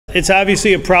It's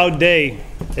obviously a proud day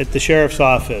at the Sheriff's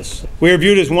Office. We are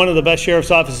viewed as one of the best Sheriff's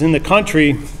Offices in the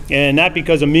country, and not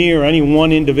because of me or any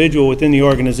one individual within the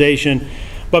organization,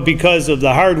 but because of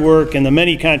the hard work and the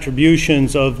many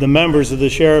contributions of the members of the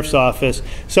Sheriff's Office,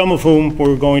 some of whom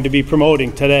we're going to be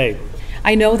promoting today.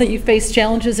 I know that you face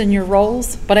challenges in your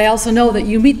roles, but I also know that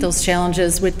you meet those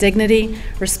challenges with dignity,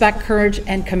 respect, courage,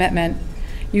 and commitment.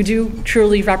 You do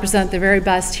truly represent the very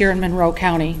best here in Monroe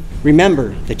County.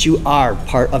 Remember that you are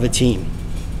part of a team.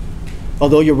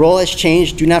 Although your role has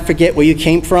changed, do not forget where you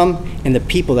came from and the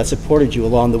people that supported you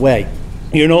along the way.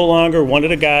 You're no longer one of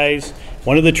the guys,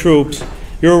 one of the troops.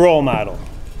 You're a role model,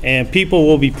 and people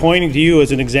will be pointing to you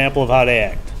as an example of how to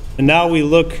act. And now we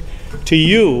look to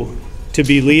you to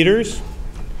be leaders,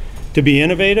 to be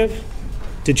innovative,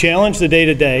 to challenge the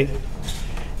day-to-day,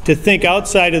 to think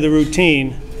outside of the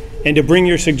routine, and to bring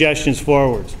your suggestions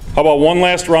forward. How about one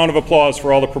last round of applause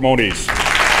for all the promotees?